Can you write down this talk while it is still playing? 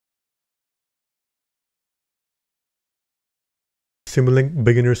Simulink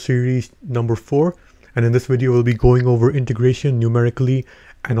beginner series number 4, and in this video we'll be going over integration numerically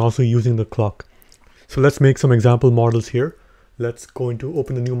and also using the clock. So let's make some example models here. Let's go into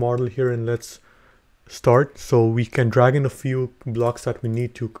open a new model here and let's start. So we can drag in a few blocks that we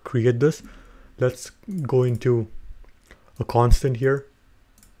need to create this. Let's go into a constant here.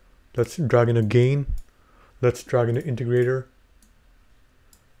 Let's drag in a gain. Let's drag in an integrator.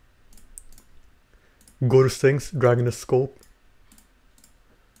 Go to things, drag in a scope,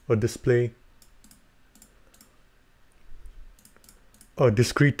 a display, a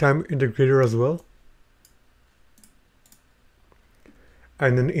discrete time integrator as well,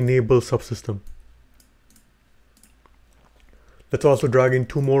 and an enable subsystem. Let's also drag in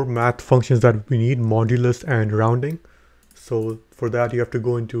two more math functions that we need, modulus and rounding. So for that you have to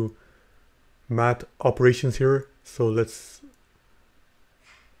go into math operations here. So let's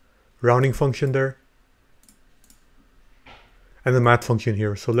rounding function there and the math function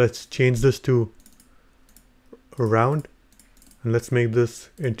here. So let's change this to a round and let's make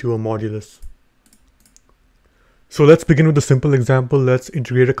this into a modulus. So let's begin with a simple example. Let's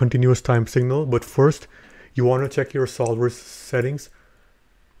integrate a continuous time signal, but first you want to check your solver's settings.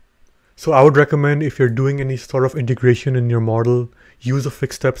 So I would recommend, if you're doing any sort of integration in your model, use a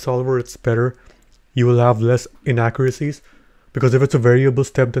fixed step solver. It's better. You will have less inaccuracies, because if it's a variable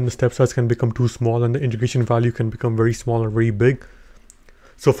step, then the step size can become too small and the integration value can become very small or very big.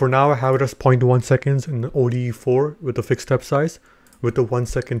 So for now I have it as 0.1 seconds in ODE4 with a fixed step size with a 1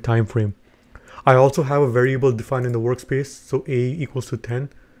 second time frame. I also have a variable defined in the workspace, so a equals to 10.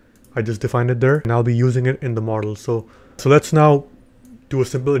 I just defined it there and I'll be using it in the model. So let's now do a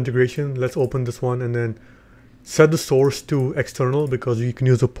simple integration. Let's open this one and then set the source to external, because you can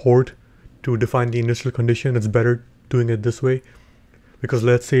use a port to define the initial condition. It's better doing it this way, because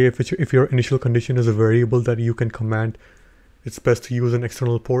let's say if your initial condition is a variable that you can command, it's best to use an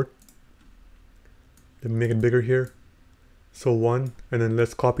external port. Let me make it bigger here. So 1, and then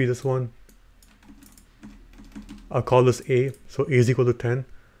let's copy this one. I'll call this A, so A is equal to 10.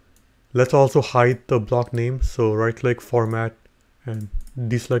 Let's also hide the block name, so right click, format, and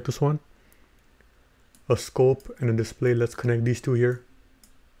deselect this one. A scope and a display, let's connect these two here.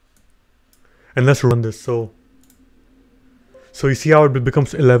 And let's run this. So you see how it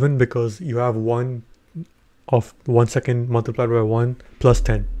becomes 11, because you have 1 of 1 second multiplied by 1 plus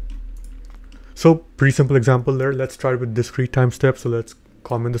 10. So pretty simple example there. Let's try it with discrete time steps. So let's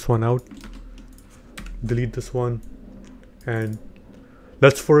comment this one out, delete this one, and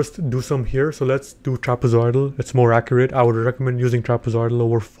let's first do some here. So let's do trapezoidal. It's more accurate. I would recommend using trapezoidal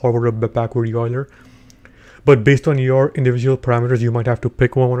over forward or backward Euler, but based on your individual parameters you might have to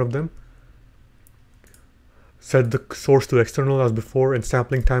pick one of them. Set the source to external as before and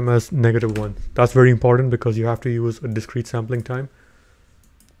sampling time as -1. That's very important because you have to use a discrete sampling time.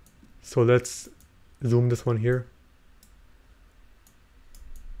 So let's zoom this one here.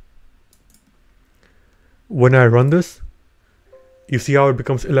 When I run this, you see how it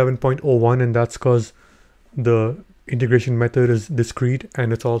becomes 11.01, and that's because the integration method is discrete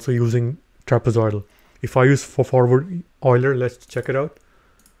and it's also using trapezoidal. If I use for forward Euler, let's check it out.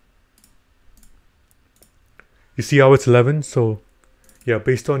 You see how it's 11. So yeah,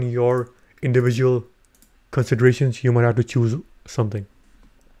 based on your individual considerations, you might have to choose something.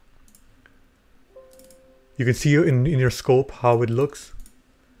 You can see in your scope how it looks.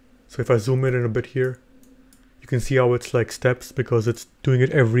 So if I zoom in a bit here, you can see how it's like steps, because it's doing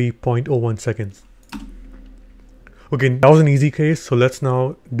it every 0.01 seconds. Okay, that was an easy case. So let's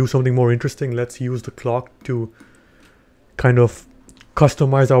now do something more interesting. Let's use the clock to kind of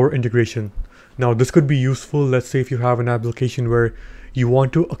customize our integration. Now this could be useful. Let's say if you have an application where you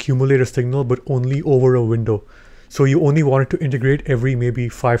want to accumulate a signal but only over a window. So you only want it to integrate every maybe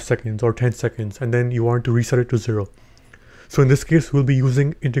 5 seconds or 10 seconds, and then you want to reset it to 0. So in this case we'll be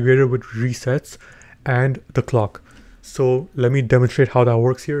using integrator with resets and the clock. So let me demonstrate how that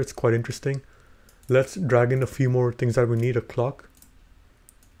works here. It's quite interesting. Let's drag in a few more things that we need. A clock.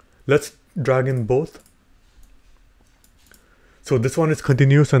 Let's drag in both. So this one is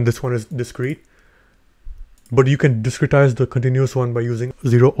continuous and this one is discrete, but you can discretize the continuous one by using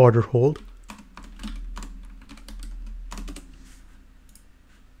 0 order hold.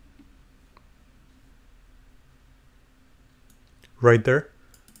 Right there.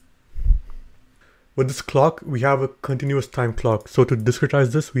 With this clock, we have a continuous time clock. So to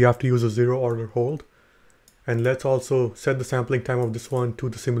discretize this, we have to use a 0 order hold. And let's also set the sampling time of this one to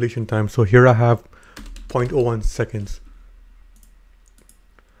the simulation time. So here I have 0.01 seconds.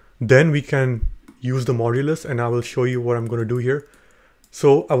 Then we can use the modulus, and I will show you what I'm going to do here.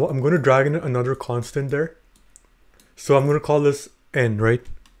 So I'm going to drag in another constant there. So I'm going to call this n, right?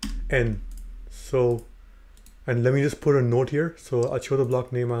 N. So, and let me just put a note here. So I'll show the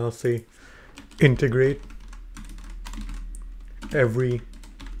block name and I'll say integrate every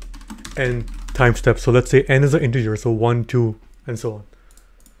n time steps. So let's say n is an integer, so 1, 2, and so on.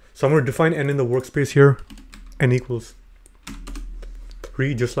 So I'm going to define n in the workspace here, n equals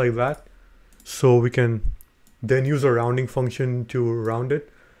 3, just like that. So we can then use a rounding function to round it.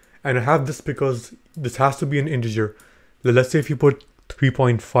 And I have this because this has to be an integer. Let's say if you put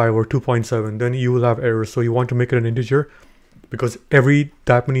 3.5 or 2.7, then you will have errors. So you want to make it an integer because every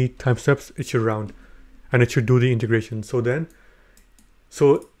that many time steps it should round and it should do the integration.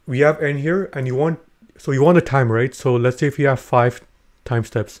 So we have n here, and you want the time, right? So let's say if you have 5 time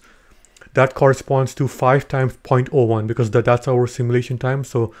steps, that corresponds to 5 times 0.01 because that's our simulation time.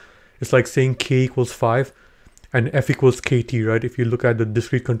 So it's like saying k equals 5 and f equals kt, right? If you look at the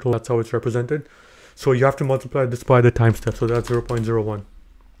discrete control, that's how it's represented. So you have to multiply this by the time step. So that's 0.01.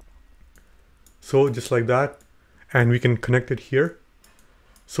 So just like that, and we can connect it here.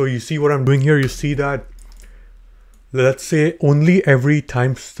 So you see what I'm doing here? You see that, let's say only every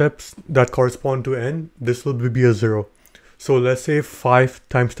time steps that correspond to n, this will be a 0. So let's say 5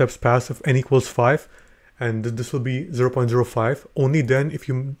 time steps pass if n equals 5, and this will be 0.05. Only then if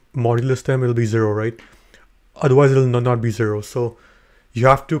you modulus them, it'll be 0, right? Otherwise it'll not be 0. So you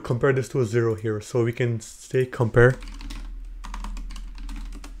have to compare this to a 0 here. So we can say compare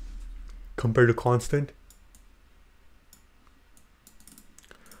to constant.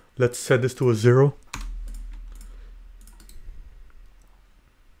 Let's set this to a 0.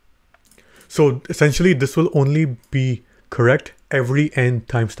 So essentially this will only be correct every n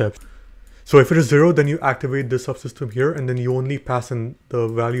time steps. So if it is 0, then you activate this subsystem here, and then you only pass in the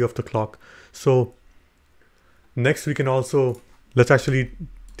value of the clock. So next we can also, let's actually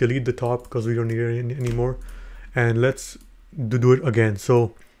delete the top because we don't need it anymore. And let's do it again.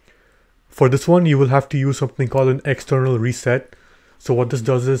 So for this one, you will have to use something called an external reset. So what this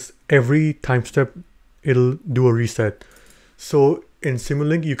does is every time step, it'll do a reset. So in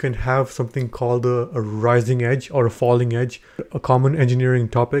Simulink, you can have something called a rising edge or a falling edge, a common engineering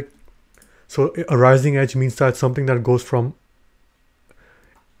topic. So a rising edge means that something that goes from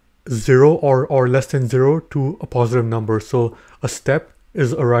 0 or less than 0 to a positive number. So a step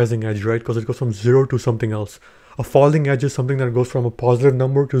is a rising edge, right? Because it goes from 0 to something else. A falling edge is something that goes from a positive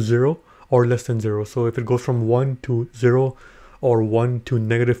number to 0 or less than 0. So if it goes from 1 to 0 or 1 to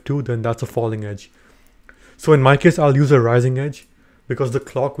 -2, then that's a falling edge. So in my case, I'll use a rising edge because the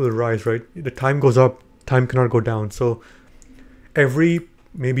clock will rise, right? The time goes up, time cannot go down. So every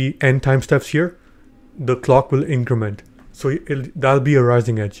maybe n time steps here, the clock will increment. So that'll be a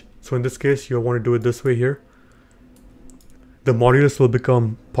rising edge. So in this case, you want to do it this way here. The modulus will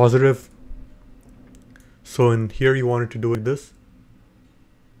become positive. So in here, you want it to do it this.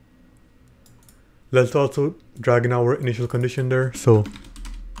 Let's also drag in our initial condition there. So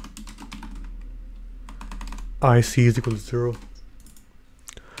IC is equal to 0.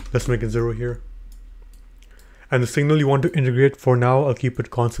 Let's make it 0 here. And the signal you want to integrate, for now, I'll keep it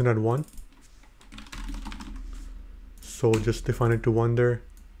constant at 1. So just define it to 1 there.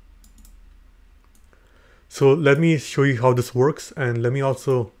 So let me show you how this works, and let me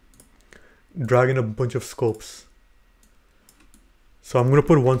also drag in a bunch of scopes. So I'm going to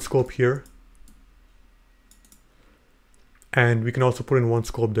put one scope here, and we can also put in one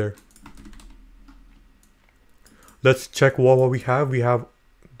scope there. Let's check what we have. We have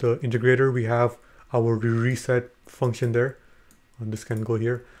the integrator, we have our reset function there. And this can go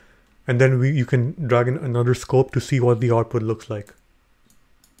here. And then you can drag in another scope to see what the output looks like.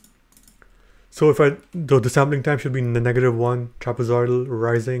 So the sampling time should be in the -1, trapezoidal,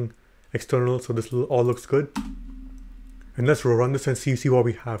 rising, external. So this all looks good. And let's run this and see what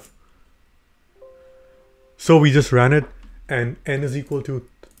we have. So we just ran it, and n is equal to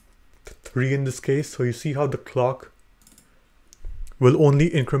 3 in this case. So you see how the clock will only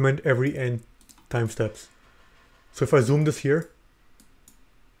increment every n time steps. So if I zoom this here,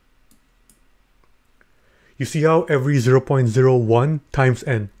 you see how every 0.01 times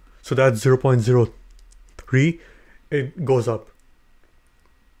n, so that's 0.03, it goes up.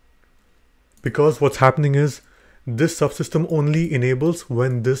 Because what's happening is this subsystem only enables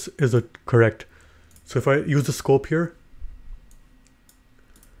when this is correct. So if I use the scope here,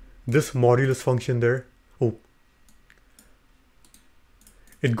 this modulus function there,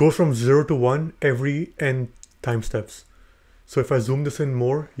 it goes from 0 to 1 every n time steps. So if I zoom this in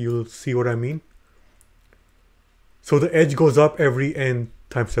more, you'll see what I mean. So the edge goes up every n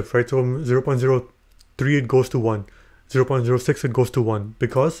time steps, right? So from 0.03 it goes to 1, 0.06 it goes to 1,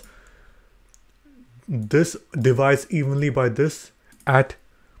 because this divides evenly by this, at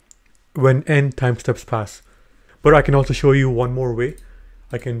when n time steps pass. But I can also show you one more way.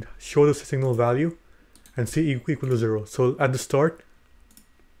 I can show the signal value and see equal to 0. So at the start,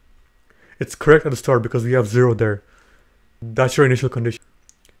 it's correct at the start because we have 0 there. That's your initial condition.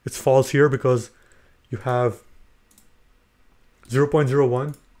 It's false here because you have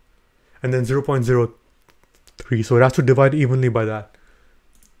 0.01 and then 0.03. So it has to divide evenly by that.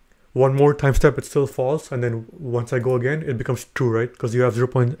 One more time step, it's still false. And then once I go again, it becomes true, right? Because you have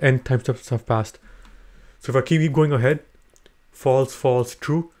n time steps have passed. So if I keep going ahead, false, false,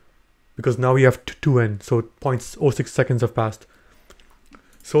 true, because now we have 2n, so 0.06 seconds have passed.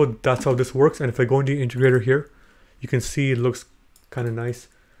 So that's how this works. And if I go into the integrator here, you can see it looks kind of nice.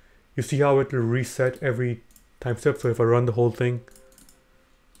 You see how it will reset every time step. So if I run the whole thing,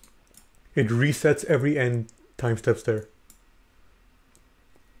 it resets every n time steps there.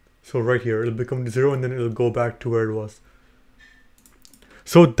 So right here, it'll become 0 and then it'll go back to where it was.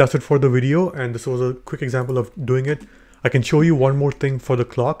 So that's it for the video, and this was a quick example of doing it. I can show you one more thing for the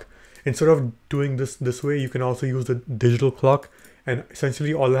clock. Instead of doing this way, you can also use the digital clock, and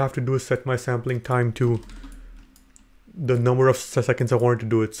essentially all I have to do is set my sampling time to the number of seconds I wanted to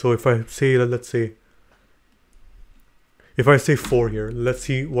do it. So if I say, let's say, if I say 4 here, let's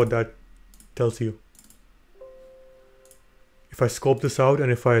see what that tells you. If I scope this out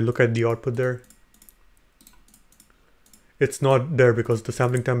and if I look at the output there, it's not there because the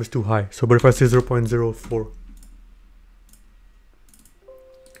sampling time is too high. So, but if I say 0.04,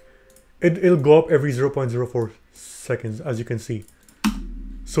 it'll go up every 0.04 seconds, as you can see.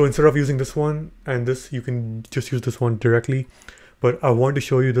 So instead of using this one and this, you can just use this one directly. But I want to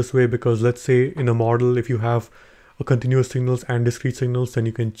show you this way because let's say in a model, if you have a continuous signals and discrete signals, then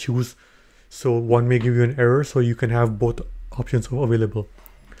you can choose. So one may give you an error, so you can have both options available.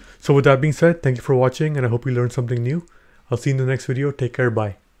 So with that being said, thank you for watching and I hope you learned something new. I'll see you in the next video. Take care.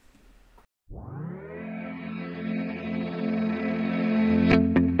 Bye.